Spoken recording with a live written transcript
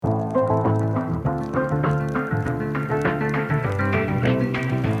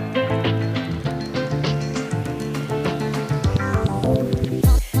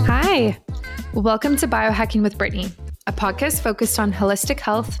Welcome to Biohacking with Brittany, a podcast focused on holistic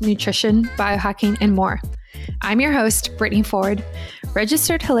health, nutrition, biohacking, and more. I'm your host, Brittany Ford,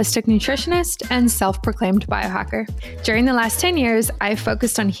 registered holistic nutritionist and self-proclaimed biohacker. During the last 10 years, I've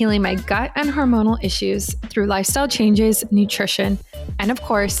focused on healing my gut and hormonal issues through lifestyle changes, nutrition, and of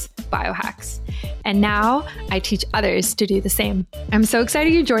course, biohacks. And now I teach others to do the same. I'm so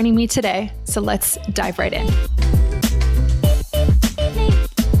excited you're joining me today, so let's dive right in.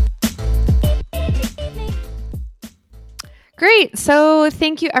 Great. So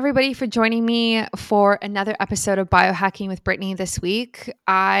thank you everybody for joining me for another episode of Biohacking with Brittany this week.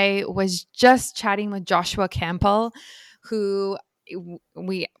 I was just chatting with Joshua Campbell, who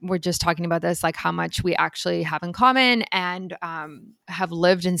we were just talking about this, like how much we actually have in common and have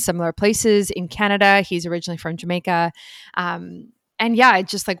lived in similar places in Canada. He's originally from Jamaica. And yeah,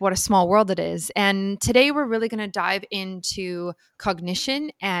 it's just like what a small world it is. And today we're really going to dive into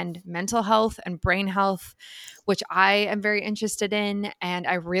cognition and mental health and brain health, which I am very interested in. And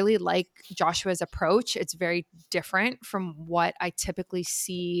I really like Joshua's approach. It's very different from what I typically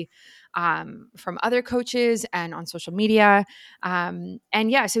see from other coaches and on social media.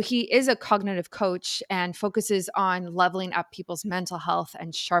 So he is a cognitive coach and focuses on leveling up people's mental health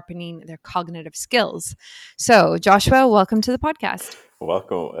and sharpening their cognitive skills. So Joshua, welcome to the podcast.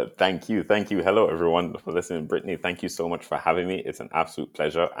 Welcome. Thank you. Hello, everyone, for listening. Brittany, thank you so much for having me. It's an absolute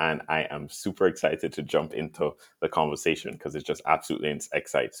pleasure. And I am super excited to jump into the conversation because it just absolutely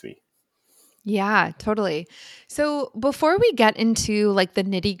excites me. Yeah, totally. So before we get into like the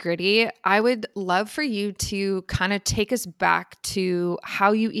nitty gritty, I would love for you to kind of take us back to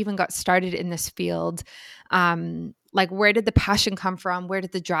how you even got started in this field. Like where did the passion come from? Where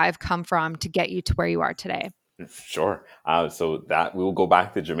did the drive come from to get you to where you are today? Sure. So that we'll go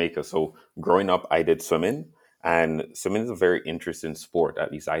back to Jamaica. So growing up, I did swimming, and swimming is a very interesting sport,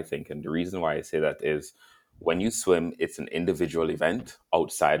 at least I think. And the reason why I say that is when you swim, it's an individual event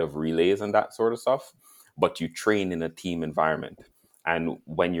outside of relays and that sort of stuff, but you train in a team environment. And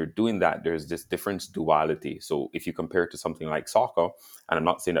when you're doing that, there's this difference duality. So if you compare it to something like soccer, and I'm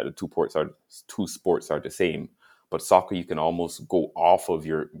not saying that the two sports are the same, but soccer, you can almost go off of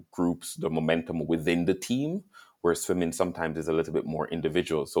your groups, the momentum within the team, where swimming sometimes is a little bit more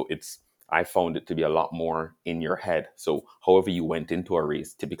individual. So I found it to be a lot more in your head. So however you went into a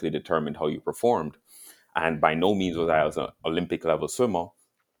race typically determined how you performed. And by no means was I as an Olympic level swimmer,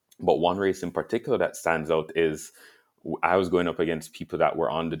 but one race in particular that stands out is I was going up against people that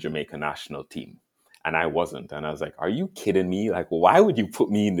were on the Jamaica national team. And I wasn't. And I was like, are you kidding me? Like, why would you put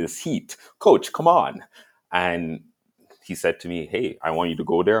me in this heat? Coach, come on. And he said to me, hey, I want you to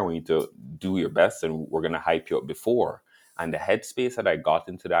go there. I want you to do your best and we're going to hype you up before. And the headspace that I got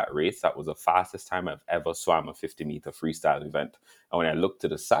into that race, that was the fastest time I've ever swam a 50-meter freestyle event. And when I looked to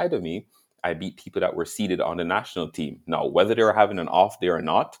the side of me, I beat people that were seated on the national team. Now, whether they were having an off day or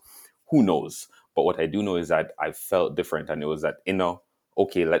not, who knows? But what I do know is that I felt different. And it was that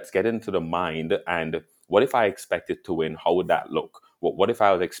okay, let's get into the mind. And what if I expected to win? How would that look? What if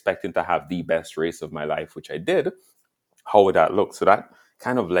I was expecting to have the best race of my life, which I did? How would that look? So that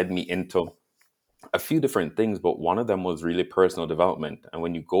kind of led me into a few different things, but one of them was really personal development. And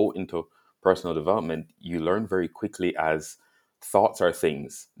when you go into personal development, you learn very quickly as thoughts are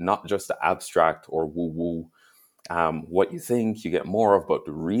things, not just the abstract or woo-woo. What you think you get more of, but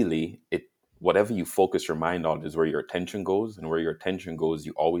really whatever you focus your mind on is where your attention goes, and where your attention goes,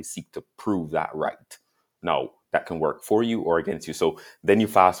 you always seek to prove that right. Now, that can work for you or against you. So then you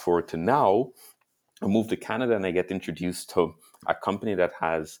fast forward to now, I moved to Canada and I get introduced to a company that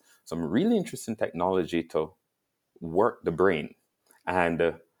has some really interesting technology to work the brain.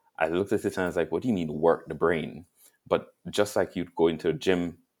 And I looked at it and I was like, what do you mean work the brain? But just like you'd go into a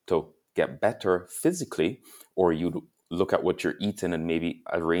gym to get better physically, or you'd look at what you're eating and maybe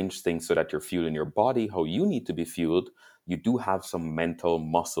arrange things so that you're fueling your body how you need to be fueled, you do have some mental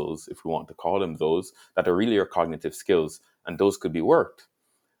muscles, if we want to call them those, that are really your cognitive skills, and those could be worked.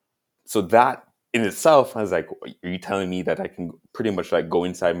 So that in itself, I was like, are you telling me that I can pretty much like go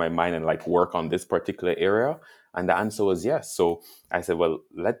inside my mind and like work on this particular area? And the answer was yes. So I said, well,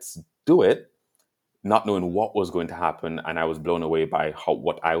 let's do it, not knowing what was going to happen. And I was blown away by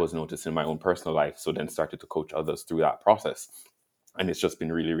what I was noticing in my own personal life. So then started to coach others through that process. And it's just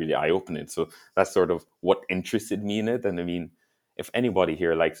been really, really eye-opening. So that's sort of what interested me in it. And I mean, if anybody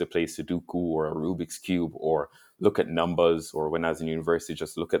here likes to play Sudoku or a Rubik's Cube or look at numbers, or when I was in university,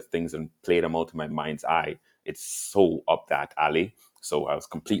 just look at things and play them out in my mind's eye, it's so up that alley. So I was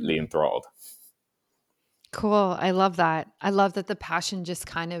completely enthralled. Cool. I love that. I love that the passion just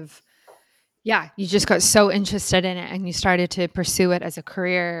kind of, you just got so interested in it and you started to pursue it as a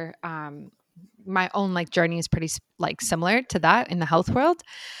career. my own like journey is pretty like similar to that in the health world.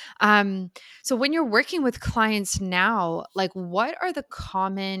 Um, so when you're working with clients now, like what are the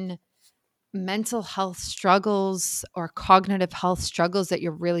common mental health struggles or cognitive health struggles that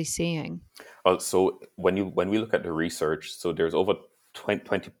you're really seeing? So when we look at the research, so there's over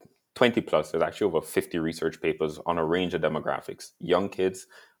 20 plus, there's actually over 50 research papers on a range of demographics, young kids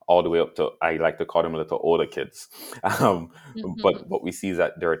all the way up to, I like to call them a little older kids. Um, but Mhm. what we see is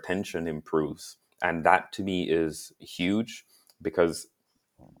that their attention improves. And that to me is huge because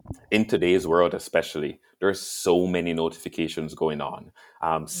in today's world, especially, there's so many notifications going on.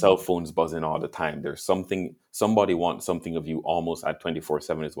 Cell Mhm. phones buzzing all the time. There's something, somebody wants something of you almost at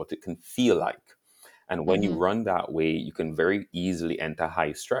 24/7 is what it can feel like. And when you Mhm. run that way, you can very easily enter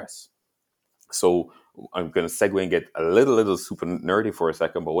high stress. So I'm going to segue and get a little super nerdy for a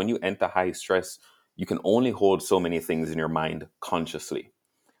second. But when you enter high stress, you can only hold so many things in your mind consciously.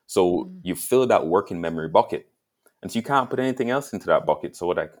 So Mhm. you fill that working memory bucket. And so you can't put anything else into that bucket. So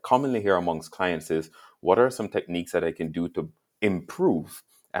what I commonly hear amongst clients is, what are some techniques that I can do to improve?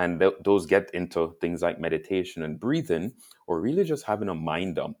 And those get into things like meditation and breathing, or really just having a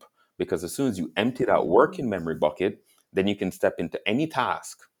mind dump. Because as soon as you empty that Mhm. working memory bucket, then you can step into any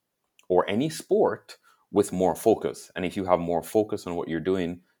task or any sport with more focus. And if you have more focus on what you're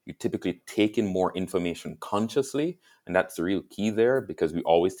doing, you typically take in more information consciously. And that's the real key there because we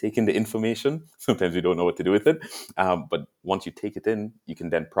always take in the information. Sometimes we don't know what to do with it. But once you take it in, you can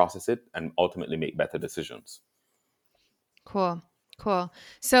then process it and ultimately make better decisions. Cool. Cool.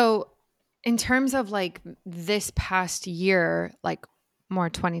 So, in terms of like this past year, like more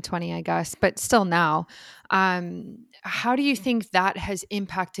 2020, I guess, but still now, how do you think that has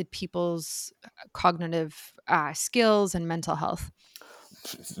impacted people's cognitive skills and mental health?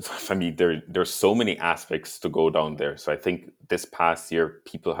 I mean, there's so many aspects to go down there. So I think this past year,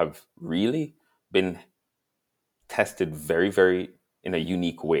 people have really been tested very in a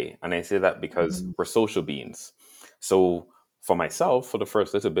unique way. And I say that because Mhm. we're social beings. So for myself, for the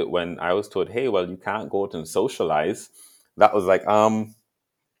first little bit, when I was told, hey, well, you can't go out and socialize, that was like, I'm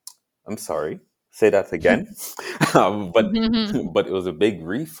sorry, say that again. But but it was a big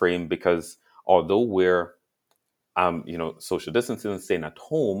reframe because although we're social distancing and staying at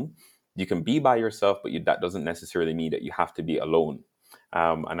home, you can be by yourself, but that doesn't necessarily mean that you have to be alone.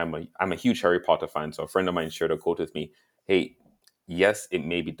 And I'm a huge Harry Potter fan, so a friend of mine shared a quote with me. Hey, yes, it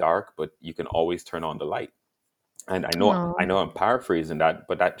may be dark, but you can always turn on the light. And I Aw. know I'm paraphrasing that,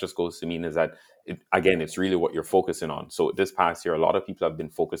 but that just goes to mean is that again, it's really what you're focusing on. So this past year, a lot of people have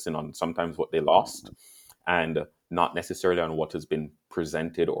been focusing on sometimes what they lost, and not necessarily on what has been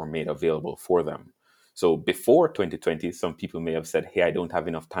presented or made available for them. So before 2020, some people may have said, "Hey, I don't have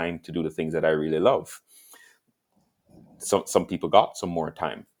enough time to do the things that I really love." Some people got some more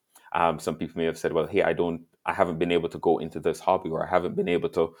time. Some people may have said, "Well, hey, I haven't been able to go into this hobby, or I haven't been able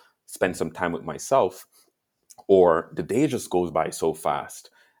to spend some time with myself." Or the day just goes by so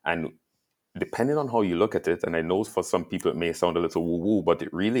fast. And depending on how you look at it, and I know for some people it may sound a little woo woo, but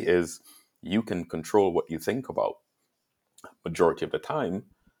it really is, you can control what you think about majority of the time.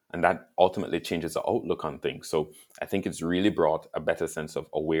 And that ultimately changes the outlook on things. So I think it's really brought a better sense of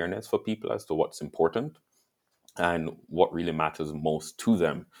awareness for people as to what's important and what really matters most to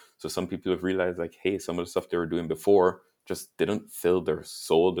them. So some people have realized, like, hey, some of the stuff they were doing before just didn't fill their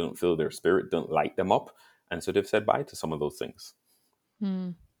soul, didn't fill their spirit, didn't light them up. And so they've said bye to some of those things.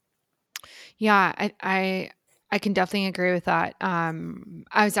 Hmm. Yeah, I can definitely agree with that.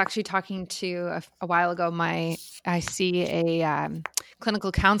 I was actually talking to a while ago. I see a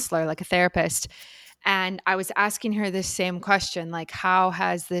clinical counselor, like a therapist, and I was asking her this same question, like how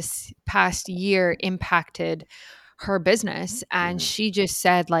has this past year impacted her business? And Hmm. she just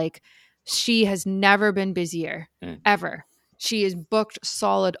said like she has never been busier Mm. ever. She is booked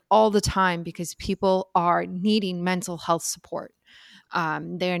solid all the time because people are needing mental health support.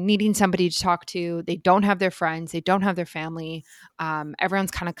 They're needing somebody to talk to. They don't have their friends. They don't have their family.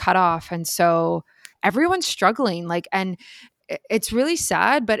 Everyone's kind of cut off, and so everyone's struggling. Like, and it's really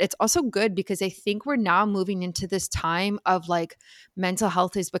sad, but it's also good because I think we're now moving into this time of like mental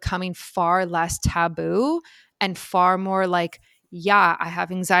health is becoming far less taboo and far more like, yeah, I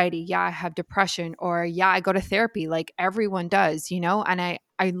have anxiety. Yeah, I have depression. Or, yeah, I go to therapy. Like everyone does, you know? And I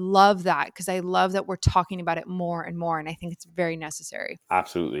love that because I love that we're talking about it more and more. And I think it's very necessary.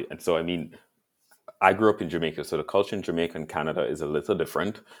 Absolutely. And so, I mean, I grew up in Jamaica, so the culture in Jamaica and Canada is a little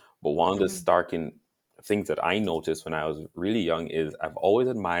different. But one of the Mhm. starking things that I noticed when I was really young is I've always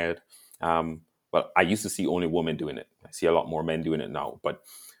admired, well, I used to see only women doing it. I see a lot more men doing it now, but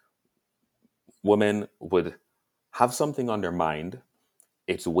women would have something on their mind,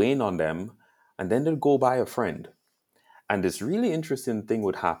 it's weighing on them, and then they'd go by a friend. And this really interesting thing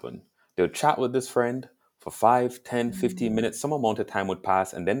would happen. They'll chat with this friend for 5, 10, 15 Mm. minutes, some amount of time would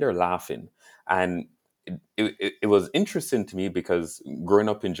pass, and then they're laughing. And it was interesting to me because growing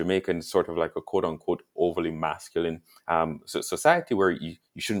up in Jamaica in sort of like a quote unquote overly masculine society where you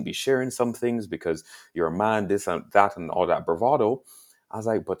shouldn't be sharing some things because you're a man, this and that, and all that bravado. I was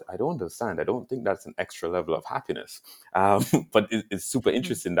like, but I don't understand. I don't think that's an extra level of happiness. But it's super Mhm.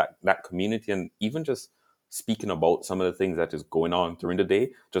 interesting that that community and even just speaking about some of the things that is going on during the day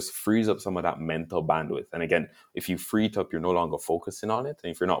just frees up some of that mental bandwidth. And again, if you free it up, you're no longer focusing on it.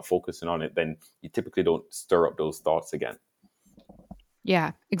 And if you're not focusing on it, then you typically don't stir up those thoughts again.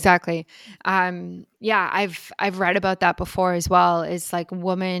 Yeah, exactly. Yeah, I've read about that before as well. Is like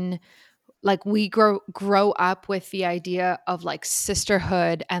women, like we grow up with the idea of like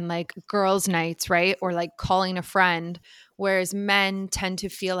sisterhood and like girls nights, right? Or like calling a friend, whereas men tend to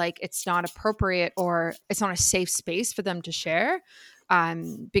feel like it's not appropriate or it's not a safe space for them to share,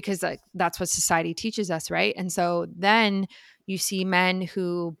 because like that's what society teaches us, right? And so then you see men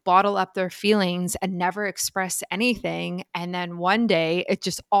who bottle up their feelings and never express anything, and then one day it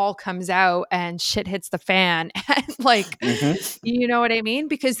just all comes out and shit hits the fan and like, Hmm. you know what I mean?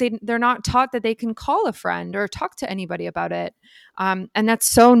 Because they're not taught that they can call a friend or talk to anybody about it. And that's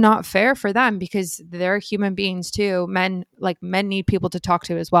so not fair for them because they're human beings too. Men need people to talk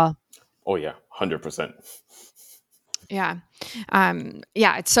to as well. Oh yeah, 100%. Yeah.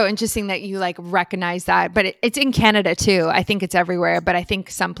 Yeah, it's so interesting that you like recognize that, but it's in Canada too. I think it's everywhere, but I think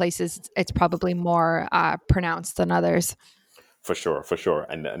some places it's probably more pronounced than others. For sure, for sure.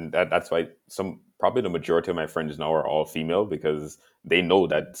 And that's why some probably the majority of my friends now are all female because they know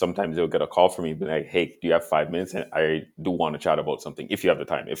that sometimes they'll get a call from me be like, hey, do you have 5 minutes? And I do want to chat about something if you have the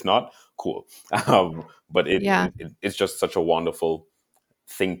time. If not, cool. But Yeah. it's just such a wonderful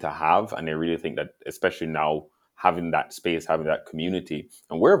thing to have. And I really think that, especially now, having that space, having that community,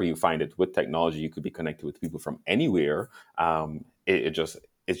 and wherever you find it with technology, you could be connected with people from anywhere. It's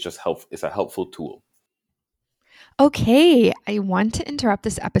just help. It's a helpful tool. Okay, I want to interrupt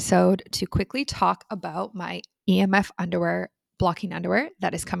this episode to quickly talk about my EMF underwear, blocking underwear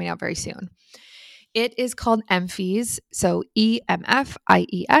that is coming out very soon. It is called EMFIES, so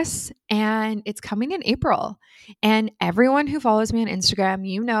EMFIES, and it's coming in April. And everyone who follows me on Instagram,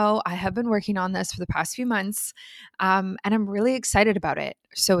 you know, I have been working on this for the past few months, and I'm really excited about it.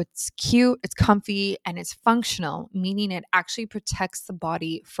 So it's cute, it's comfy, and it's functional, meaning it actually protects the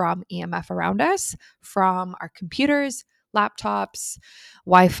body from EMF around us, from our computers, laptops,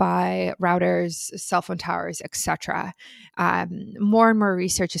 Wi-Fi routers, cell phone towers, etc. More and more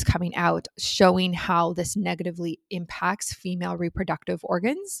research is coming out showing how this negatively impacts female reproductive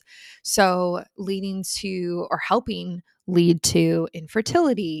organs. So, leading to or helping lead to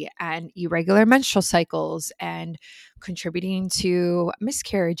infertility and irregular menstrual cycles and contributing to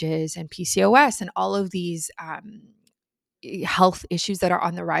miscarriages and PCOS and all of these health issues that are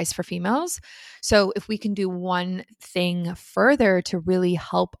on the rise for females. So if we can do one thing further to really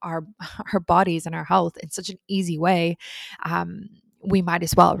help our bodies and our health in such an easy way, we might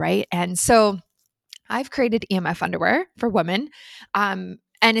as well, right? And so I've created EMF underwear for women.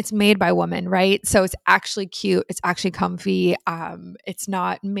 And it's made by women, right? So it's actually cute. It's actually comfy. It's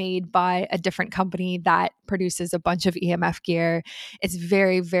not made by a different company that produces a bunch of EMF gear. It's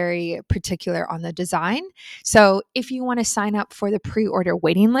very, very particular on the design. So if you want to sign up for the pre-order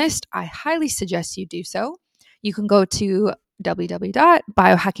waiting list, I highly suggest you do so. You can go to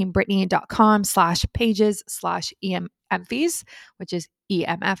www.biohackingbrittany.com/pages/EMFies, which is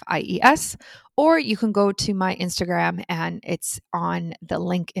EMFIES, or you can go to my Instagram and it's on the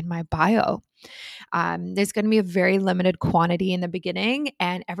link in my bio. There's going to be a very limited quantity in the beginning,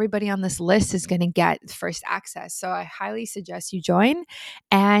 and everybody on this list is going to get first access. So I highly suggest you join.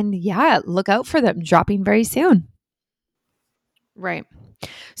 And yeah, look out for them dropping very soon. Right.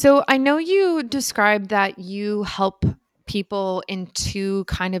 So I know you described that you help people in two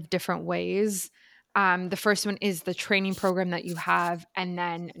kind of different ways. The first one is the training program that you have, and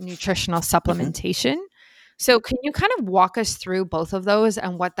then nutritional Hmm. supplementation. So can you kind of walk us through both of those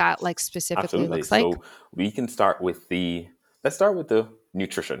and what that like specifically Absolutely. looks like? So we can start with the let's start with the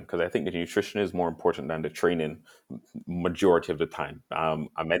nutrition because I think the nutrition is more important than the training majority of the time. A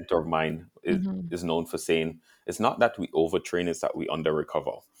mentor of mine Hmm. is known for saying it's not that we overtrain, it's that we under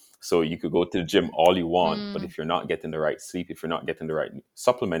recover. So you could go to the gym all you want, but Mm, if you're not getting the right sleep, if you're not getting the right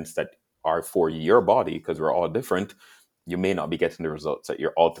supplements that are for your body, because we're all different, you may not be getting the results that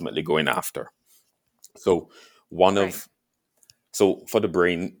you're ultimately going after. So one right. of so for the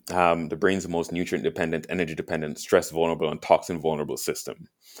brain's the most nutrient dependent, energy dependent, stress vulnerable, and toxin vulnerable system.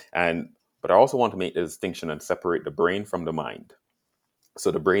 And But I also want to make the distinction and separate the brain from the mind.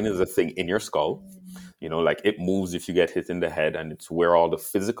 So the brain is a thing in your skull, Mm. like it moves if you get hit in the head, and it's where all the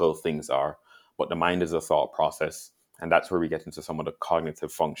physical things are. But the mind is a thought process, and that's where we get into some of the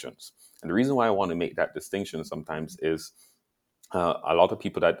cognitive functions. And the reason why I want to make that distinction sometimes is a lot of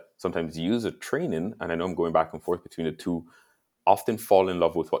people that sometimes use a training, and I know I'm going back and forth between the two, often fall in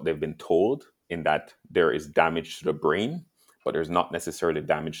love with what they've been told, in that there is damage to the brain, but there's not necessarily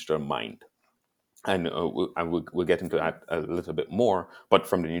damage to the mind. And we'll get into that a little bit more. But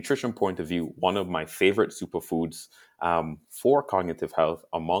from the nutrition point of view, one of my favorite superfoods for cognitive health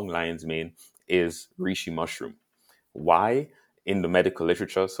among lion's mane is reishi mushroom. Why? In the medical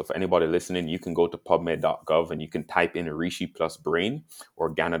literature, so for anybody listening, you can go to pubmed.gov and you can type in reishi plus brain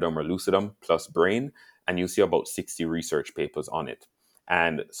or Ganoderma lucidum plus brain, and you'll see about 60 research papers on it.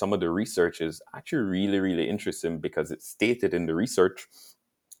 And some of the research is actually really, really interesting, because it's stated in the research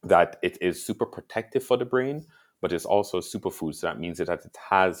that it is super protective for the brain, but it's also a superfood. So that means that it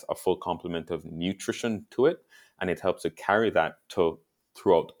has a full complement of nutrition to it, and it helps to carry that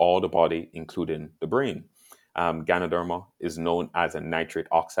throughout all the body, including the brain. Ganoderma is known as a nitrate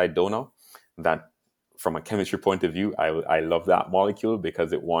oxide donor. That, from a chemistry point of view, I love that molecule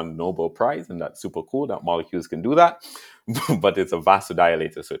because it won Nobel Prize, and that's super cool that molecules can do that. But it's a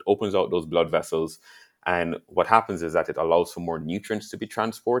vasodilator, so it opens out those blood vessels, and what happens is that it allows for more nutrients to be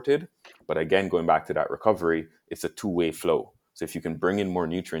transported. But again, going back to that recovery, it's a two-way flow. So if you can bring in more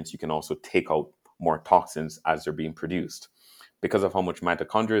nutrients, you can also take out more toxins as they're being produced. Because of how much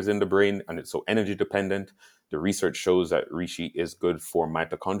mitochondria is in the brain and it's so energy dependent, the research shows that reishi is good for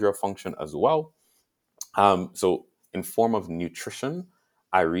mitochondrial function as well. So in form of nutrition,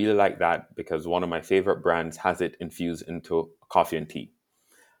 I really like that because one of my favorite brands has it infused into coffee and tea.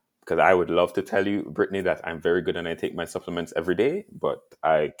 Because I would love to tell you, Brittany, that I'm very good and I take my supplements every day, but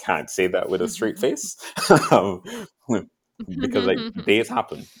I can't say that with a straight face. Um, because like days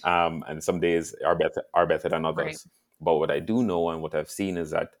happen, and some days are better than Right. others. But what I do know and what I've seen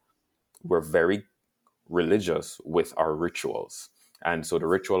is that we're very religious with our rituals. And so the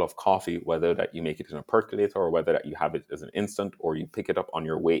ritual of coffee, whether that you make it in a percolator or whether that you have it as an instant or you pick it up on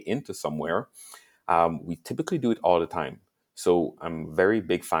your way into somewhere, we typically do it all the time. So I'm a very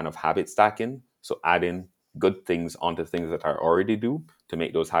big fan of habit stacking. So adding good things onto things that I already do to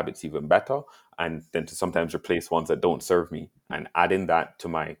make those habits even better, and then to sometimes replace ones that don't serve me. And adding that to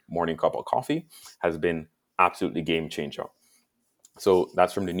my morning cup of coffee has been absolutely game changer. So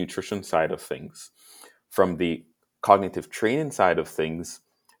that's from the nutrition side of things. From the cognitive training side of things,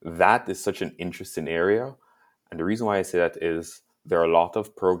 that is such an interesting area. And the reason why I say that is there are a lot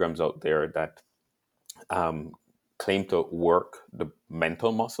of programs out there that um, claim to work the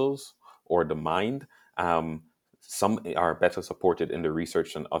mental muscles or the mind. Um, some are better supported in the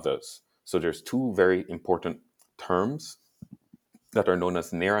research than others. So there's two very important terms that are known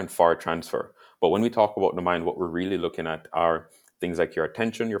as near and far transfer. But when we talk about the mind, what we're really looking at are things like your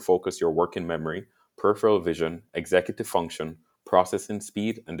attention, your focus, your working memory, peripheral vision, executive function, processing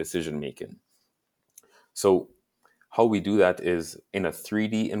speed, and decision making. So how we do that is in a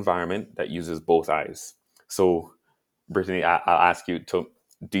 3D environment that uses both eyes. So Brittany, I'll ask you to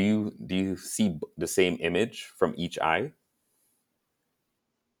do you see the same image from each eye?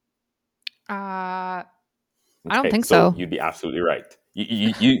 I don't Okay, think so so. you'd be absolutely right.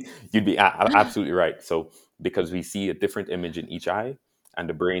 You'd be absolutely right. So because we see a different image in each eye, and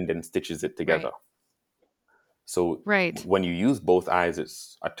the brain then stitches it together. Right. So Right. when you use both eyes,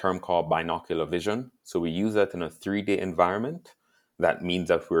 it's a term called binocular vision. So we use that in a 3D environment. That means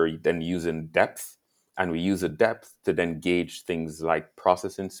that we're then using depth, and we use a depth to then gauge things like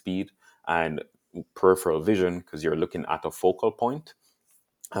processing speed and peripheral vision because you're looking at a focal point.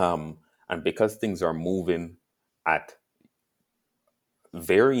 Um, and because things are moving at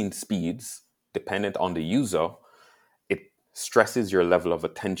varying speeds dependent on the user, it stresses your level of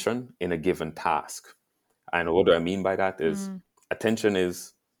attention in a given task. And what do I mean by that is Mm. attention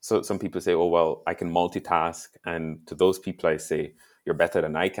is, so some people say, oh, well, I can multitask. And to those people, I say, you're better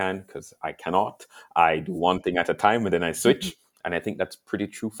than I can because I cannot. I do one thing at a time and then I switch. And I think that's pretty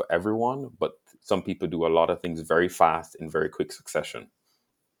true for everyone. But some people do a lot of things very fast in very quick succession.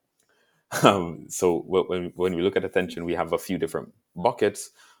 So when we look at attention, we have a few different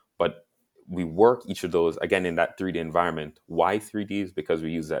buckets, but we work each of those again in that 3D environment. Why 3D is because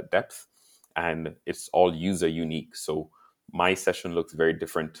we use that depth, and it's all user unique. So my session looks very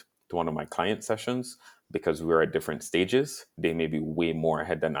different to one of my client sessions because we're at different stages. They may be way more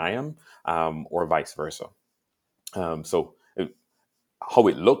ahead than I am, or vice versa. So how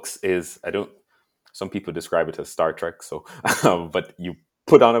it looks is I don't. Some people describe it as Star Trek. So, but you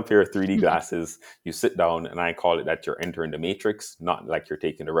put on a pair of 3D glasses, you sit down, and I call it that you're entering the matrix, not like you're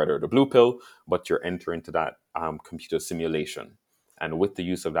taking the red or the blue pill, but you're entering to that computer simulation. And with the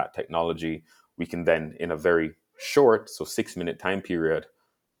use of that technology, we can then, in a very short, so 6 minute time period,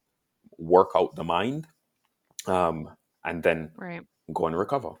 work out the mind, um, and then Right. go and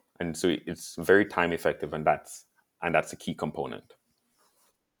recover. And so it's very time effective, and that's a key component.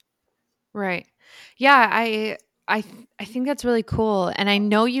 Right. Yeah, I think that's really cool, and I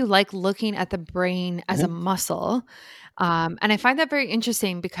know you like looking at the brain as a Mhm. muscle, and I find that very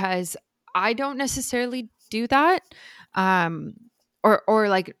interesting because I don't necessarily do that, um, or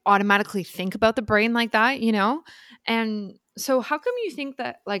like automatically think about the brain like that, you know. And so, how come you think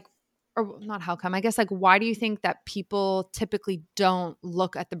that like, or not how come? I guess like, why do you think that people typically don't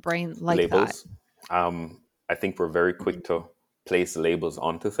look at the brain like that? Labels. I think we're very quick to place labels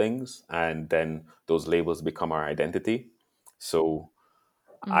onto things, and then those labels become our identity. So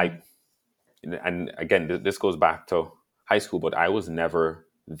I, Mm-hmm. and again, this goes back to high school, but I was never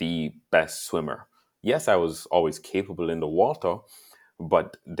the best swimmer. Yes, I was always capable in the water,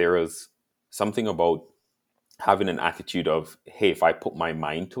 but there is something about having an attitude of, hey, if I put my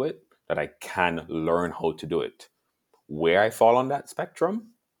mind to it, that I can learn how to do it. Where I fall on that spectrum,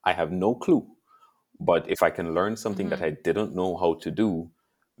 I have no clue. But if I can learn something that Mm-hmm. I didn't know how to do,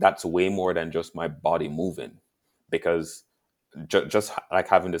 that's way more than just my body moving. Because just like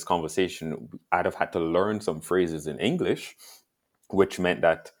having this conversation, I'd have had to learn some phrases in English, which meant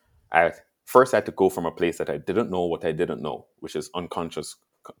that I first had to go from a place that I didn't know what I didn't know, which is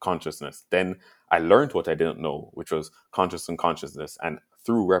consciousness. Then I learned what I didn't know, which was conscious unconsciousness. And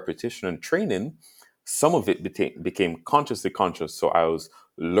through repetition and training, some of it became consciously conscious. So I was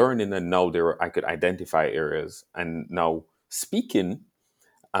learning, and now I could identify areas. And now speaking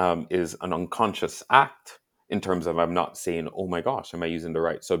is an unconscious act in terms of I'm not saying, oh my gosh, am I using the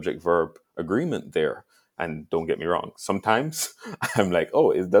right subject verb agreement there? And don't get me wrong, sometimes I'm like,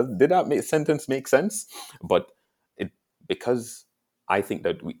 oh, did that sentence make sense? But it because I think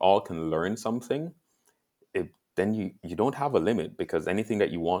that we all can learn something, then you don't have a limit, because anything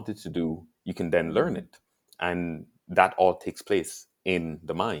that you wanted to do, you can then learn Mm-hmm. it. And that all takes place in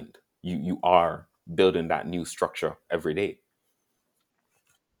the mind. You are building that new structure every day.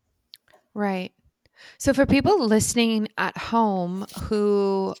 Right. So, for people listening at home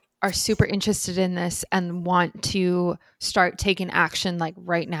who are super interested in this and want to start taking action like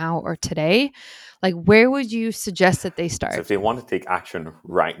right now or today, like where would you suggest that they So start? if they want to take action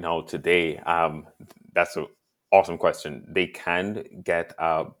right now today, that's an awesome question. They can get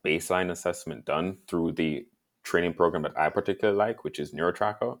a baseline assessment done through the training program that I particularly like, which is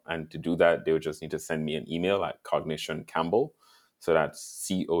NeuroTracker. And to do that, they would just need to send me an email at Cognition Campbell. So that's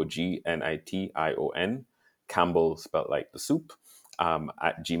Cognition, Campbell spelled like the soup,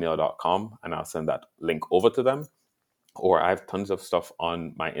 at gmail.com. And I'll send that link over to them. Or I have tons of stuff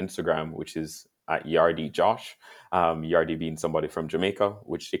on my Instagram, which is at Yardi Josh, Yardi being somebody from Jamaica,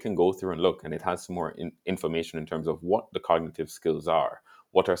 which they can go through and look, and it has some more information in terms of what the cognitive skills are,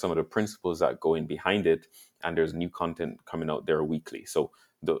 what are some of the principles that go in behind it, and there's new content coming out there weekly. So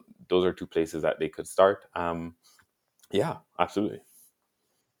those are two places that they could start. Yeah, absolutely.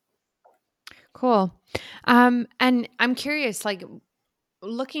 Cool. And I'm curious, like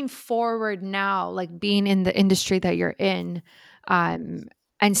looking forward now, like being in the industry that you're in, um,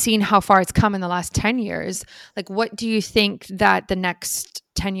 and seeing how far it's come in the last 10 years, like what do you think that the next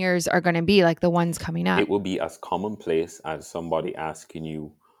 10 years are going to be like the ones coming up? It will be as commonplace as somebody asking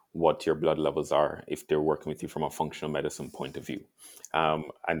you what your blood levels are if they're working with you from a functional medicine point of view.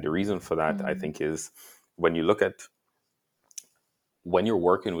 And the reason for that, I Mm, think, is when you look at when you're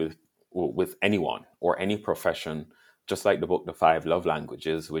working with anyone or any profession, just like the book The Five Love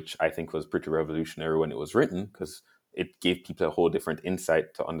Languages, which I think was pretty revolutionary when it was written, because it gave people a whole different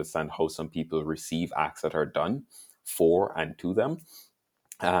insight to understand how some people receive acts that are done for and to them.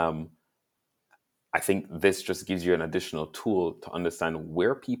 Um, I think this just gives you an additional tool to understand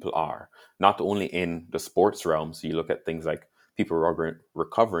where people are, not only in the sports realm. So you look at things like people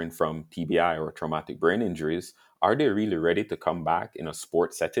recovering from TBI or traumatic brain injuries. Are they really ready to come back in a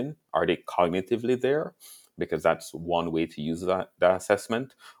sport setting? Are they cognitively there? Because that's one way to use that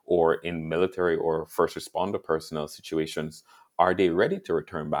assessment. Or in military or first responder personnel situations, are they ready to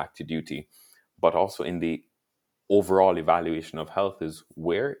return back to duty? But also in the overall evaluation of health is,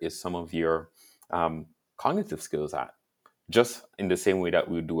 where is some of your um, cognitive skills at? Just in the same way that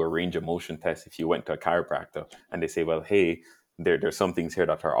we would do a range of motion test if you went to a chiropractor and they say, well, hey, there's some things here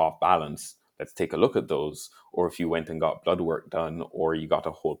that are off balance. Let's take a look at those. Or if you went and got blood work done, or you got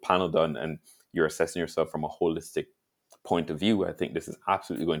a whole panel done and you're assessing yourself from a holistic point of view, I think this is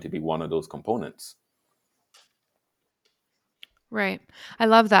absolutely going to be one of those components. Right. I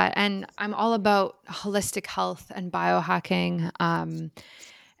love that. And I'm all about holistic health and biohacking.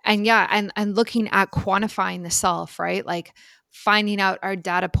 And yeah, and looking at quantifying the self, right? Like finding out our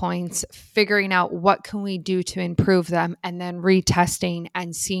data points, figuring out what can we do to improve them, and then retesting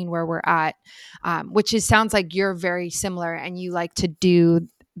and seeing where we're at. Which is sounds like you're very similar and you like to do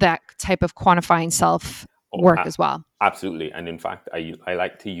that type of quantifying self Oh, work as well. absolutely. And in fact, I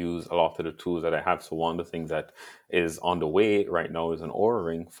like to use a lot of the tools that I have. So one of the things that is on the way right now is an Aura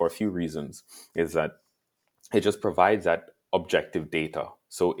Ring for a few reasons. Is that it just provides that objective data.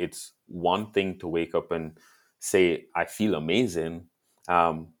 So it's one thing to wake up and say, I feel amazing.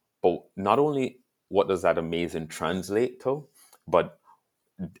 Um, but not only what does that amazing translate to, but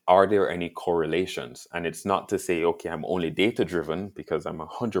are there any correlations? And it's not to say, okay, I'm only data driven because I'm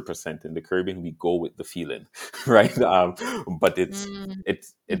 100% in the Caribbean. We go with the feeling, right? But Mm. Hmm.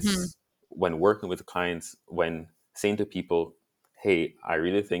 it's when working with clients, when saying to people, hey, I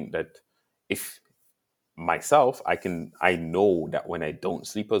really think that if myself, I know that when I don't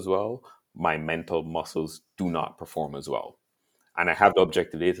sleep as well, my mental muscles do not perform as well. And I have the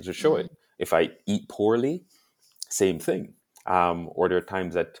objective data to show Mm. it. If I eat poorly, same thing. Or there are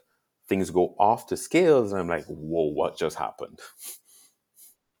times that things go off the scales and I'm like, whoa, what just happened?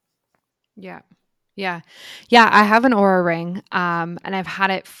 Yeah. Yeah. Yeah, I have an Aura Ring, and I've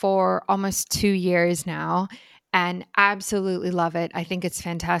had it for almost 2 years now and absolutely love it. I think it's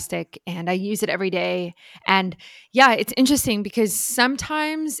fantastic, and I use it every day, and yeah, it's interesting because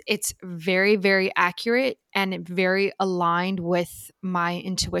sometimes it's very, very accurate and very aligned with my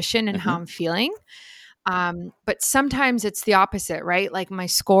intuition and how Hmm. I'm feeling. But sometimes it's the opposite, right? Like my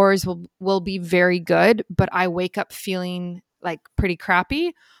scores will be very good, but I wake up feeling like pretty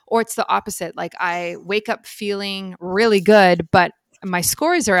crappy, or it's the opposite. Like I wake up feeling really good, but my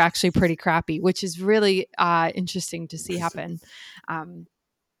scores are actually pretty crappy, which is really interesting to see happen. Um,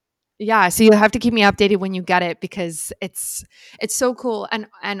 yeah, so you have to keep me updated when you get it because it's so cool,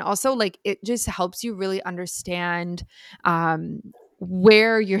 and also like it just helps you really understand um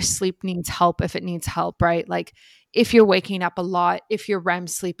where your sleep needs help if it needs help, right? Like if you're waking up a lot, if your REM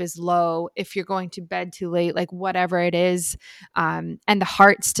sleep is low, if you're going to bed too late, like whatever it is. And the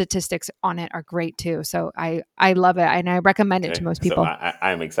heart statistics on it are great too. So I love it and I recommend it to Okay, most so people.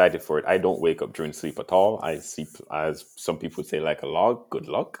 I'm excited for it. I don't wake up during sleep at all. I sleep, as some people say, like a log. Good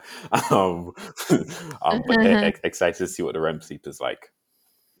luck. Um, but excited to see what the REM sleep is like.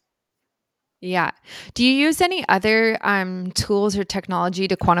 Yeah. Do you use any other tools or technology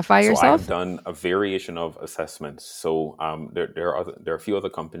to quantify So I have yourself? done a variation of assessments. So there are a few other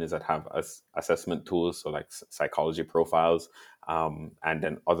companies that have assessment tools, so like psychology profiles, and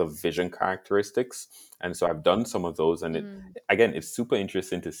then other vision characteristics. And so I've done some of those, and Mm. it's super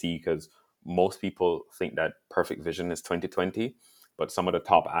interesting to see because most people think that perfect vision is 20/20, but some of the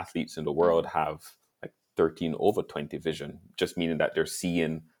top athletes in the world Mm. have like 13/20 vision, just meaning that they're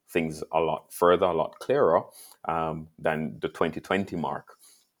seeing things a lot further, a lot clearer than the 20/20 mark.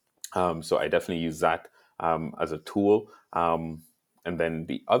 So I definitely use that as a tool. And then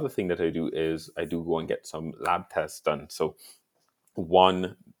the other thing that I do is I do go and get some lab tests done. So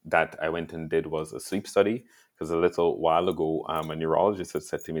one that I went and did was a sleep study because a little while ago, a neurologist had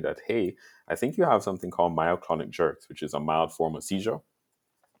said to me that, hey, I think you have something called myoclonic jerks, which is a mild form of seizure.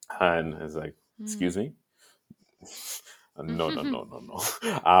 And I was like, excuse Mm. me? No, no, no, no,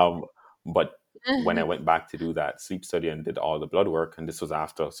 no. But when I went back to do that sleep study and did all the blood work, and this was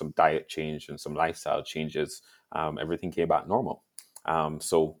after some diet change and some lifestyle changes, everything came back normal.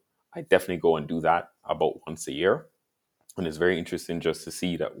 So I definitely go and do that about once a year. And it's very interesting just to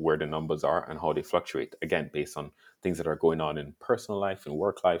see that where the numbers are and how they fluctuate, again, based on things that are going on in personal life and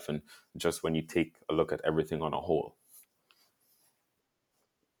work life, and just when you take a look at everything on a whole.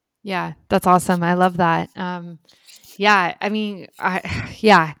 Yeah, that's awesome. I love that. Yeah, I mean,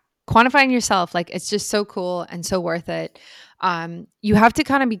 yeah, quantifying yourself, like it's just so cool and so worth it. You have to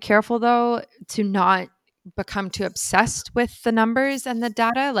kind of be careful though to not become too obsessed with the numbers and the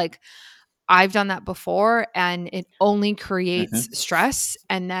data. Like I've done that before and it only creates Hmm. stress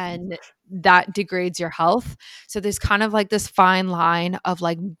and then that degrades your health. So there's kind of like this fine line of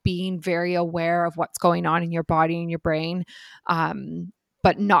like being very aware of what's going on in your body and your brain,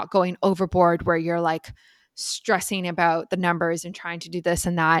 but not going overboard where you're like stressing about the numbers and trying to do this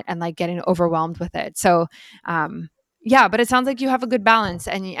and that and like getting overwhelmed with it. So, yeah, but it sounds like you have a good balance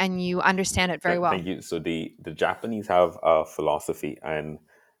and you understand it very well. Thank you. So the Japanese have a philosophy, and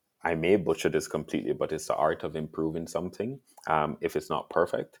I may butcher this completely, but it's the art of improving something if it's not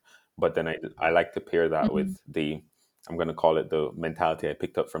perfect. But then I like to pair that with Mhm. I'm going to call it the mentality I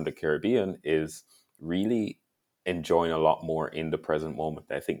picked up from the Caribbean, is really enjoying a lot more in the present moment.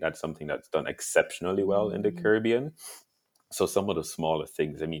 I think that's something that's done exceptionally well in the Mm. Caribbean. So some of the smaller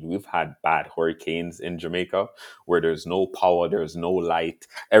things. I mean, we've had bad hurricanes in Jamaica where there's no power, there's no light,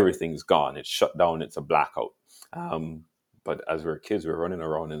 everything's gone. It's shut down. It's a blackout. Um, but as we're kids, we're running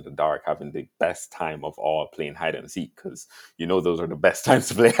around in the dark, having the best time of all playing hide and seek, because those are the best times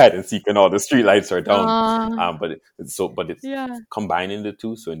to play hide and seek, and all the street lights are down. Uh, But it's yeah. combining the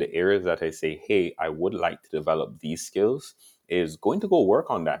two. So in the areas that I say, hey, I would like to develop these skills, is going to go work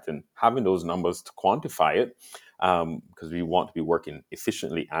on that and having those numbers to quantify it, because we want to be working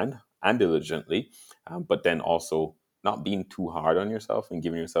efficiently and diligently, but then also not being too hard on yourself and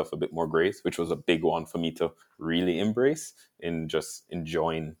giving yourself a bit more grace, which was a big one for me to really embrace, in just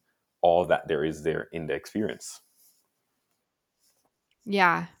enjoying all that there is there in the experience.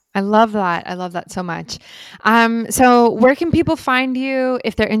 Yeah. I love that. I love that so much. So where can people find you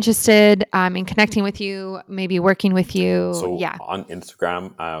if they're interested in connecting with you, maybe working with you? So Yeah. on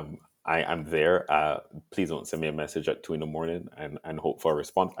Instagram, I am there. Please don't send me a message at 2 in the morning and hope for a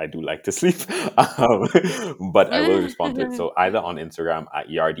response. I do like to sleep, but I will respond to it. So either on Instagram at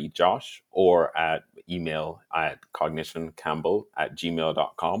yardjosh, or at email at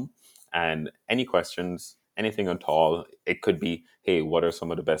cognitioncampbell@gmail.com. And any questions, anything at all, it could be, hey, what are some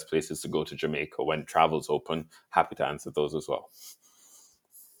of the best places to go to Jamaica when travel's open? Happy to answer those as well.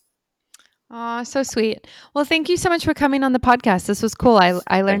 Oh, so sweet. Well, thank you so much for coming on the podcast. This was cool. I learned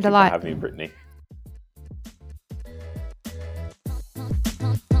Thank a you for lot. having me, Brittany.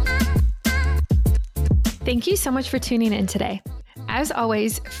 Thank you so much for tuning in today. As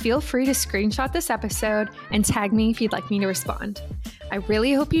always, feel free to screenshot this episode and tag me if you'd like me to respond. I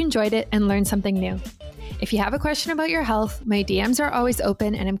really hope you enjoyed it and learned something new. If you have a question about your health, my DMs are always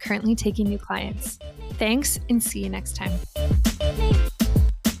open and I'm currently taking new clients. Thanks, and see you next time.